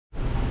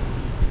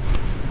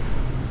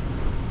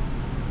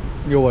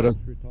Yo, what up,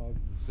 Street Talk?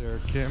 This is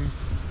Eric Kim.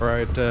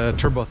 Alright,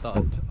 turbo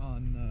thought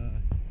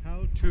on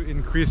how to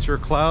increase your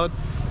clout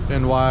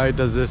and why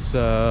does this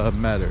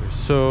matter.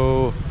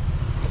 So,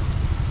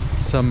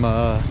 some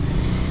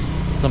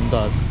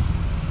thoughts.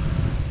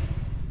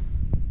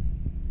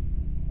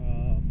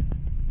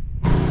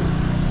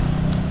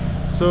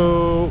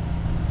 So,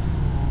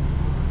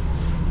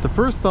 the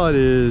first thought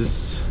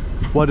is,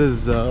 what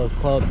does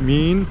clout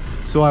mean?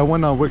 So I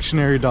went on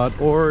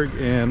Wiktionary.org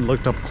and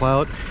looked up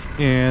clout,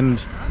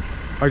 and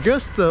I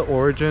guess the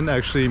origin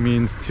actually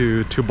means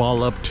to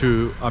ball up,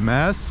 to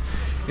amass.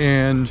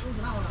 And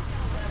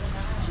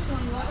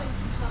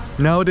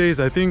nowadays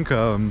I think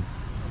the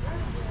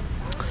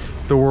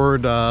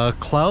word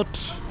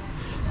clout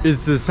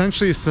is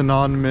essentially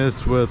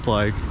synonymous with,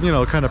 like, you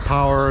know, kind of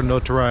power,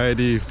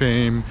 notoriety,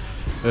 fame,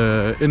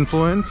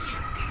 influence.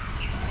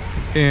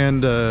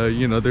 And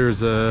you know,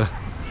 there's a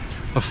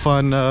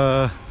fun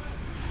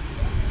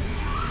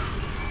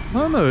I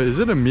don't know, is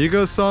it a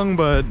Migos song,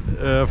 but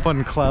a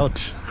fun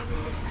Clout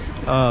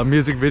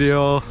music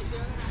video.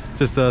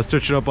 Just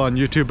search it up on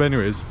YouTube.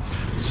 Anyways,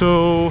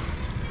 so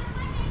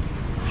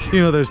you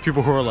know, there's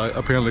people who are like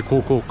apparently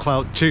cool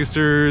clout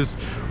chasers,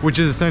 which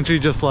is essentially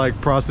just like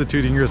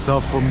prostituting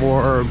yourself for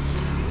more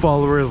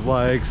followers,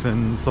 likes,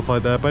 and stuff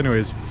like that. But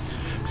anyways,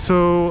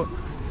 so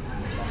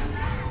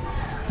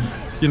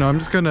you know, I'm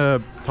just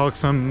gonna talk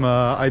some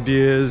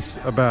ideas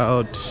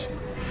about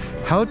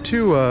how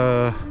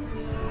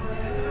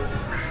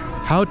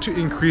to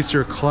increase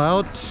your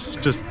clout,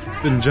 just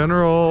in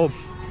general,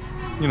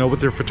 you know,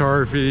 with your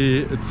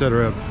photography,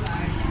 etc.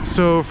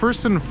 So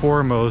first and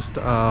foremost,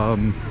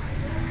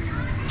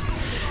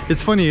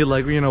 it's funny,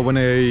 like, you know, when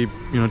I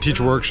teach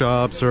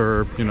workshops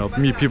or, you know,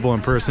 meet people in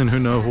person who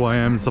know who I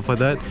am and stuff like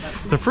that,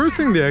 the first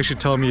thing they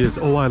actually tell me is,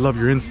 oh, I love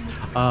your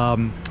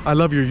I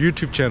love your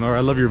YouTube channel, or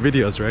I love your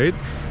videos, right?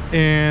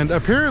 And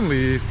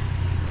apparently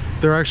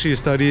there are actually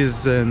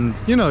studies, and,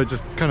 you know,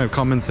 just kind of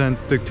common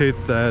sense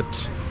dictates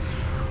that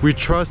we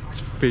trust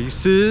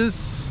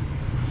faces,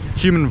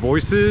 human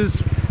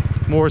voices,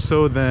 more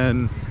so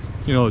than,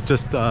 you know,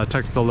 just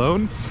text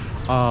alone.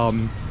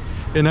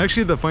 And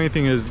actually the funny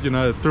thing is, you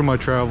know, through my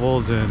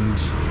travels and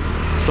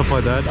stuff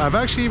like that, I've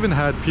actually even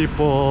had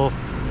people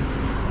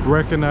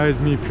recognize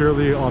me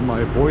purely on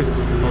my voice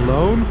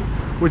alone,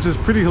 which is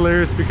pretty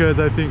hilarious because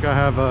I think I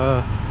have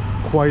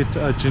quite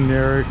a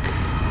generic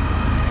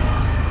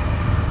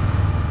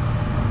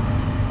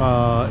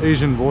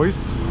Asian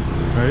voice,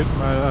 right?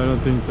 I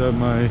don't think that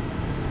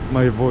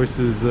my voice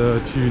is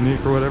too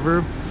unique or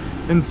whatever.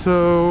 And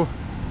so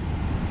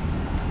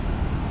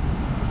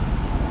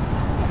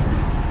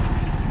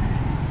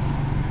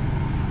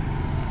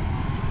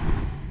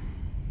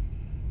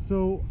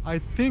I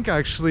think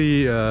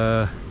actually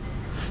the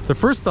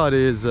first thought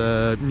is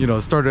you know,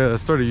 start a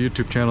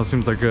YouTube channel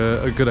seems like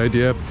a good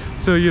idea.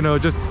 So, you know,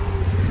 just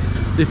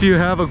if you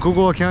have a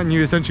Google account and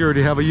you essentially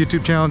already have a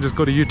YouTube channel, just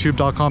go to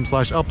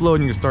youtube.com/upload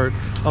and you can start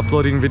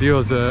uploading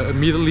videos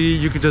immediately.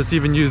 You could just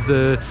even use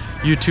the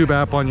YouTube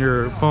app on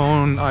your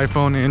phone,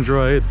 iPhone,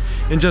 Android,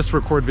 and just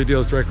record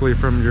videos directly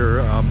from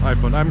your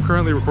iPhone. I'm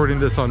currently recording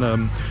this on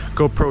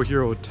GoPro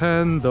Hero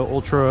 10, the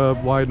ultra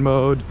wide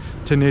mode,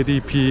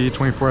 1080p,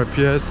 24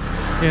 FPS.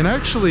 And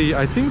actually,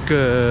 I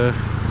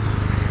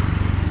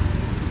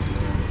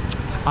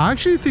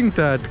actually think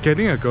that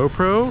getting a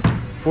GoPro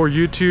for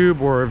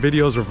YouTube or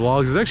videos or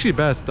vlogs is actually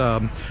best,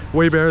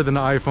 way better than the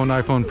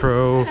iPhone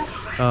Pro,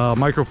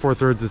 Micro Four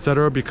Thirds,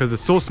 etc., because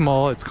it's so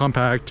small, it's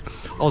compact.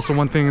 Also,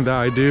 one thing that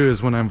I do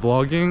is when I'm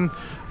vlogging,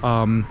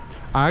 I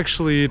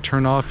actually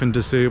turn off and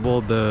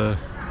disable the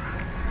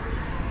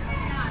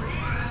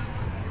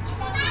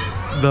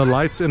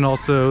lights and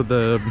also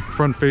the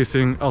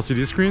front-facing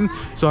LCD screen,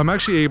 so I'm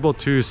actually able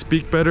to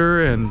speak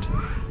better and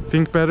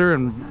think better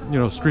and, you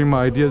know, stream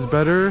my ideas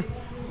better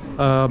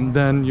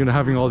than, you know,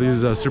 having all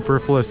these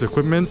superfluous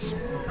equipments.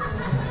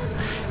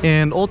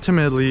 And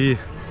ultimately,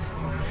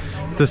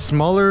 the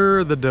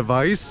smaller the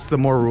device, the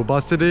more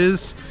robust it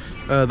is,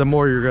 the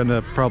more you're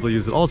gonna probably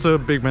use it. Also, a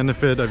big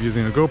benefit of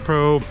using a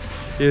GoPro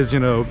is, you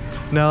know,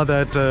 now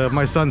that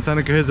my son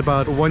Seneca is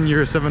about 1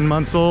 year 7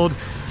 months old,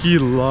 he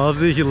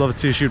loves it. He loves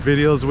to shoot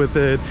videos with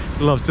it.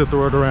 He loves to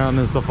throw it around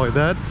and stuff like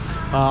that.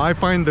 I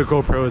find the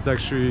GoPro is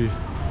actually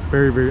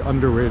very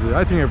underrated.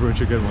 I think everyone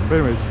should get one. But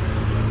anyways,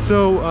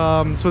 so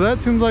so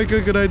that seems like a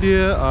good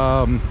idea.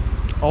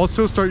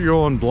 Also, start your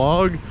own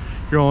blog,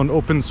 your own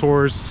open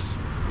source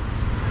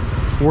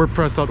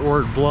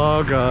WordPress.org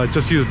blog.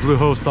 Just use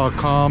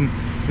bluehost.com,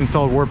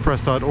 install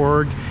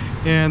WordPress.org.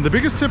 And the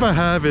biggest tip I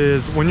have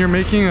is, when you're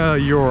making a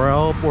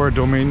URL or a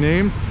domain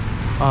name,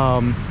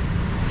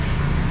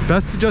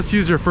 best to just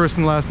use your first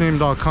and last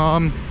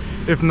name.com.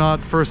 If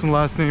not, first and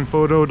last name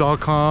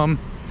photo.com.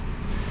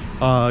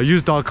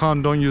 Use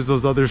 .com, don't use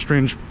those other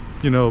strange,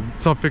 you know,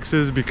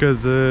 suffixes,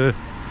 because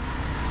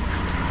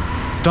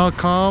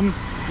 .com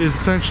is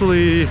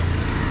essentially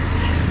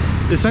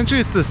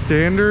it's the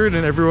standard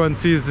and everyone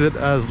sees it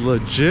as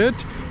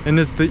legit, and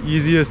it's the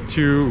easiest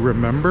to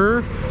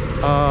remember.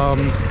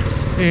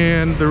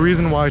 And the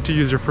reason why to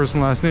use your first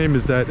and last name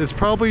is that it's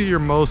probably your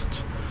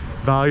most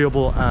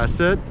valuable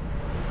asset,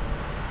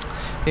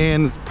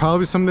 and it's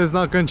probably something that's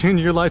not going to change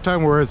in your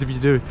lifetime. Whereas if you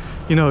do,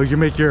 you know, you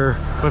make your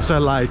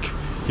website like,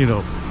 you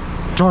know,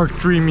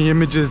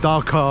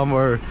 darkdreamyimages.com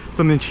or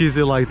something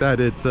cheesy like that,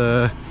 it's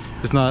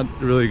not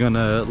really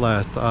gonna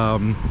last.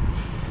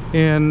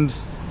 And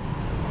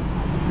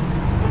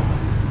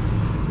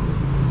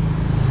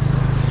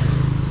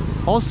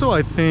also,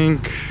 I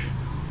think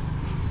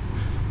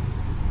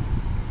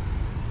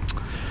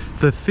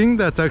the thing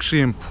that's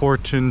actually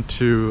important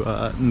to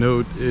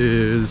note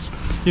is,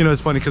 you know,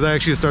 it's funny because I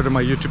actually started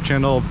my YouTube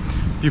channel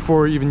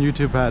before even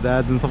YouTube had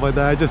ads and stuff like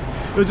that. It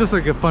was just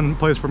like a fun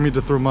place for me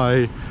to throw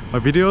my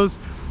videos.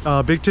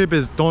 Big tip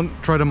is don't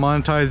try to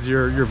monetize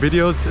your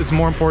videos. It's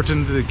more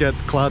important to get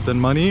clout than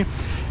money.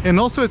 And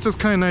also it's just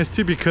kind of nice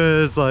too,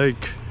 because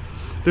like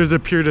there's a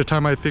period of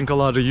time I think a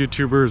lot of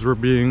YouTubers were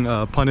being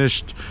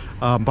punished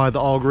by the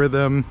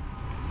algorithm,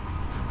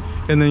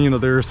 and then, you know,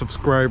 their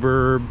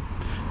subscriber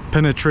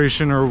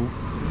penetration or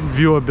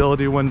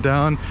viewability went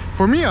down.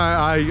 For me,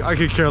 I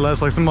could care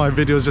less. Like some of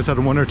my videos just had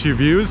 1 or 2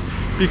 views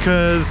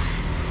because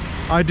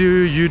I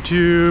do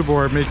YouTube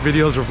or make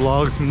videos or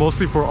vlogs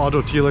mostly for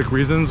autotelic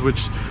reasons,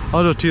 which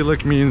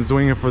autotelic means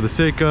doing it for the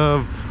sake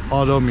of,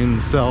 auto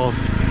means self,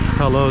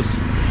 telos.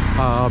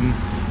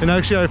 And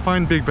actually I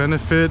find the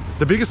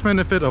biggest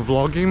benefit of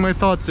vlogging my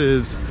thoughts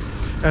is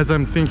as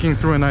I'm thinking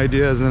through an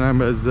idea, as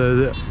I'm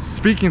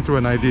speaking through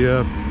an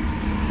idea,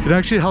 it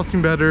actually helps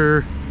me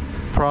better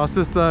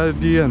process that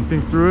idea and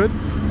think through it.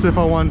 So if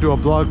I want to do a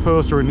blog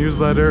post or a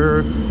newsletter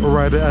or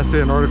write an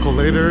essay, an article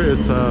later,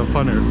 it's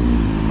funner.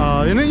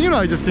 And then, you know,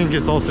 I just think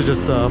it's also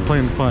just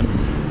plain fun.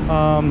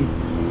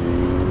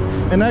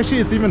 And actually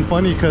it's even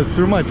funny because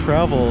through my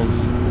travels,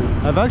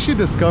 I've actually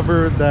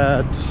discovered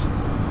that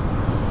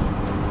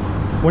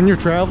when you're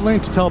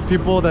traveling, to tell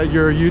people that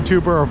you're a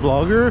YouTuber or a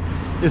vlogger,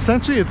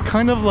 essentially it's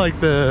kind of like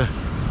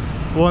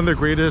one of the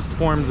greatest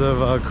forms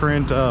of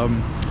current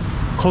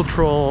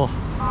cultural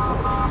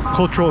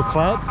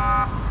clout,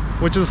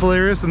 which is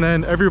hilarious. And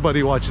then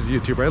everybody watches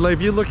YouTube, right? Like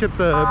if you look at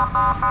the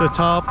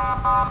top,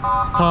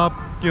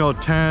 you know,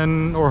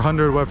 10 or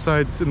 100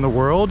 websites in the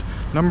world,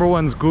 number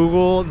 1's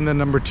Google, and then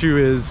number 2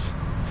 is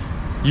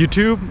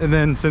YouTube. And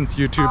then since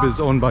YouTube is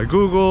owned by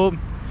Google,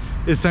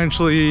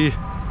 essentially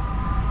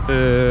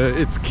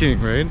it's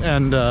king, right?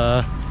 And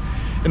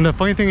the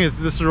funny thing is,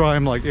 this is why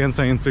I'm like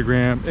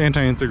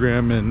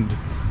anti-Instagram and,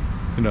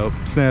 you know,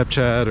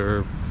 Snapchat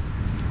or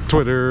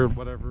Twitter,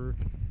 whatever,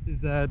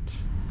 is that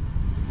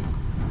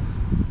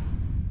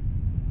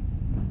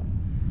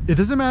it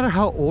doesn't matter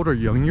how old or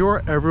young you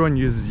are, everyone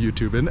uses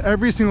YouTube. And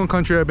every single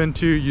country I've been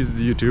to uses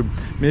YouTube.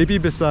 Maybe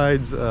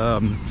besides,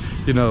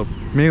 you know,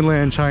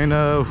 mainland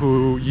China,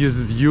 who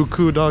uses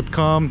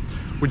Youku.com,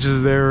 which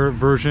is their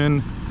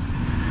version.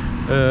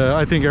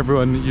 I think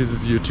everyone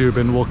uses YouTube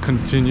and will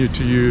continue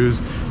to use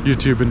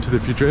YouTube into the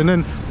future. And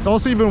then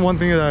also, even one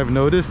thing that I've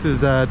noticed is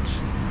that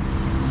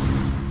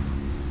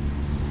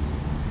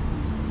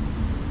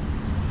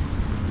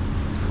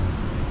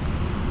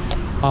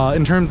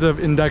in terms of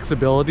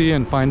indexability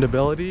and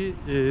findability,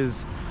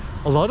 is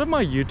a lot of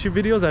my YouTube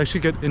videos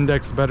actually get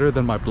indexed better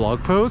than my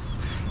blog posts.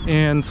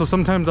 And so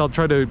sometimes I'll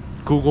try to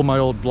Google my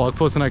old blog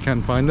posts and I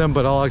can't find them,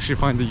 but I'll actually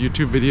find the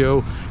YouTube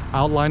video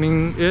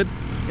outlining it.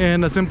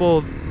 And a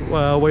simple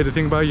way to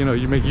think about it, you know,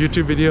 you make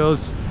YouTube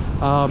videos,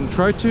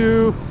 try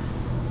to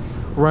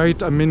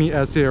write a mini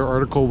essay or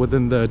article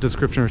within the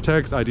description or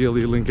text,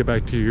 ideally link it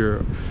back to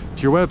your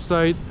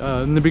website.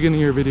 In the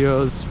beginning of your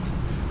videos,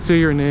 say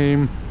your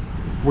name,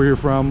 where you're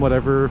from,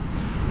 whatever.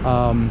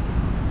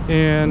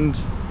 And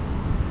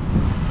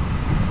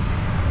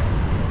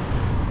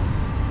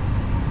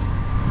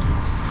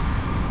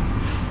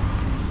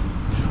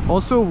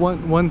also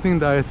one thing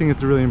that I think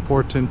is really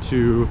important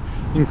to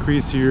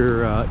increase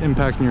your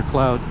impact and your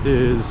clout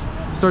is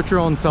start your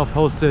own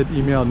self-hosted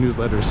email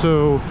newsletter.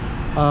 So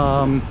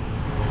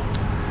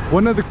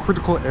one of the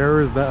critical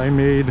errors that I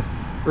made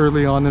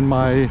early on in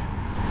my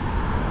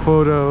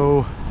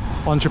photo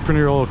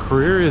entrepreneurial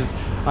career is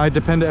I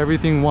depended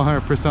everything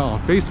 100%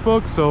 on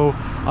Facebook. So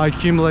I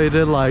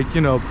accumulated, like,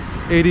 you know,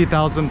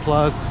 80,000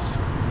 plus,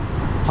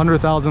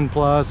 100,000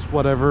 plus,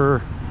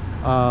 whatever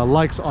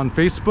likes on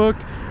Facebook.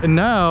 And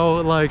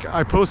now, like,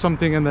 I post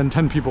something and then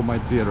 10 people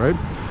might see it, right?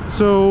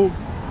 So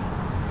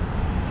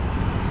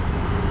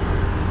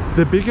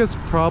the biggest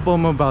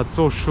problem about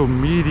social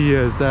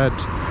media is that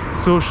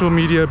social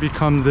media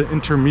becomes an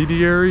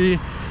intermediary,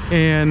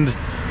 and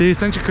they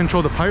essentially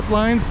control the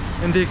pipelines,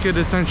 and they could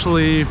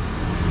essentially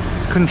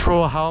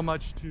control how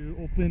much to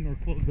open or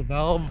close the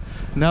valve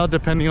now,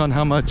 depending on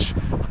how much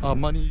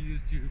money you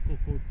use to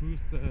quote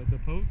boost the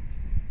post.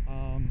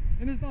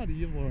 And it's not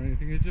evil or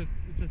anything, it's just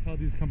how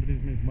these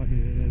companies make money,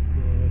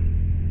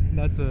 and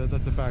that's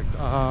a fact.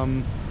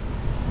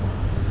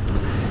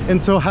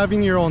 And so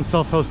having your own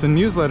self-hosted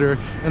newsletter,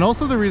 and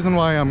also the reason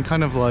why I'm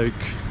kind of like,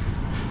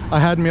 I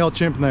had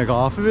MailChimp and I got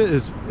off of it,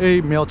 is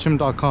A,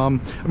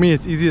 MailChimp.com. I mean,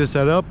 it's easy to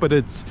set up, but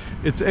it's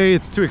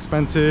too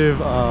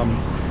expensive,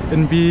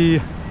 and B,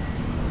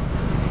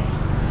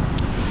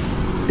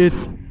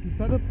 it's to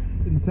set up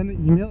and send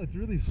an email, it's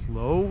really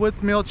slow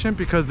with MailChimp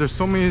because there's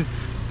so many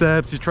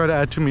steps. You try to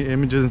add too many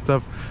images and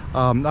stuff.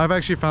 I've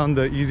actually found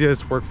the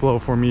easiest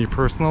workflow for me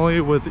personally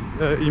with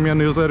email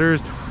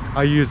newsletters.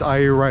 I use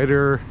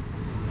iWriter,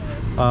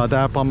 the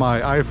app on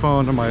my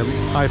iPhone or my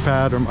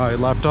iPad or my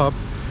laptop,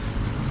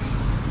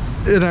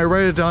 and I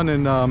write it down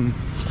in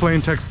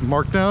plain text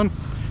markdown,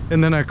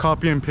 and then I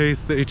copy and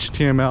paste the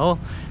HTML,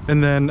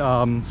 and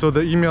then so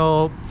the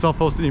email,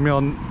 self-hosted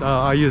email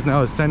I use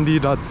now is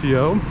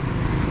sendy.co,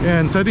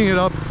 and setting it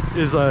up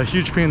is a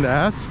huge pain in the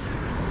ass,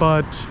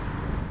 but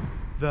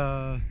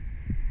the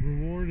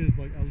reward is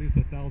like at least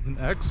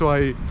 1000x, so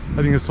I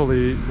think it's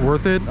totally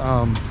worth it.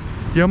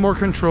 You have more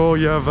control.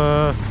 You have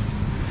I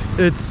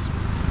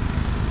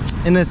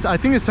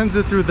think it sends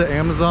it through the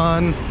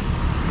Amazon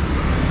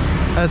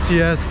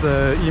SES,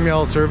 the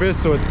email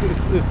service, so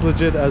it's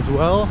legit as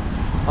well.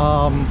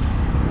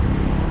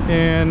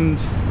 And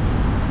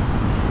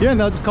yeah,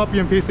 and I'll just copy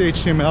and paste the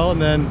HTML,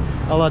 and then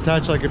I'll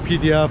attach like a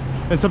PDF,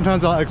 and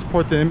sometimes I'll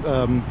export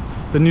the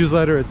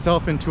newsletter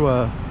itself into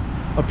a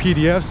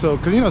PDF. So,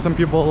 because you know, some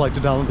people like to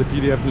download the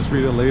PDF and just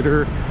read it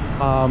later.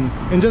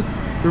 And just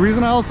the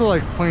reason I also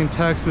like plain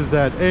text is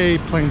that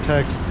plain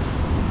text,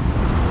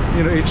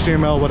 you know,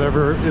 HTML,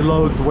 whatever, it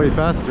loads way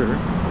faster.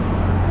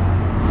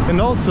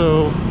 And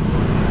also,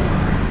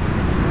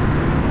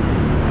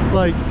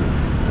 like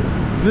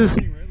this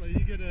thing, right?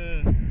 Like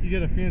you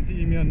get a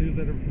fancy email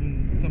newsletter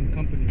from some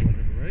company or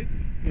whatever, right?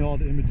 You know, all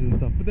the images and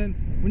stuff. But then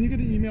when you get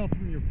an email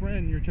from your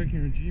friend, you're checking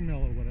your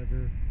Gmail or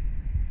whatever,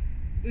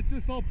 it's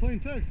just all plain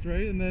text,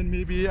 right? And then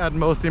maybe at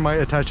most they might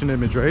attach an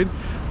image, right?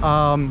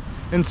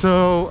 And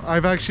so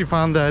I've actually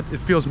found that it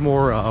feels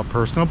more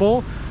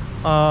personable.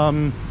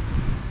 And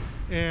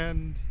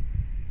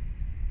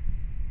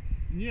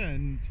yeah,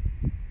 and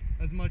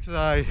as much as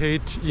I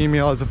hate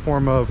email as a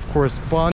form of correspondence,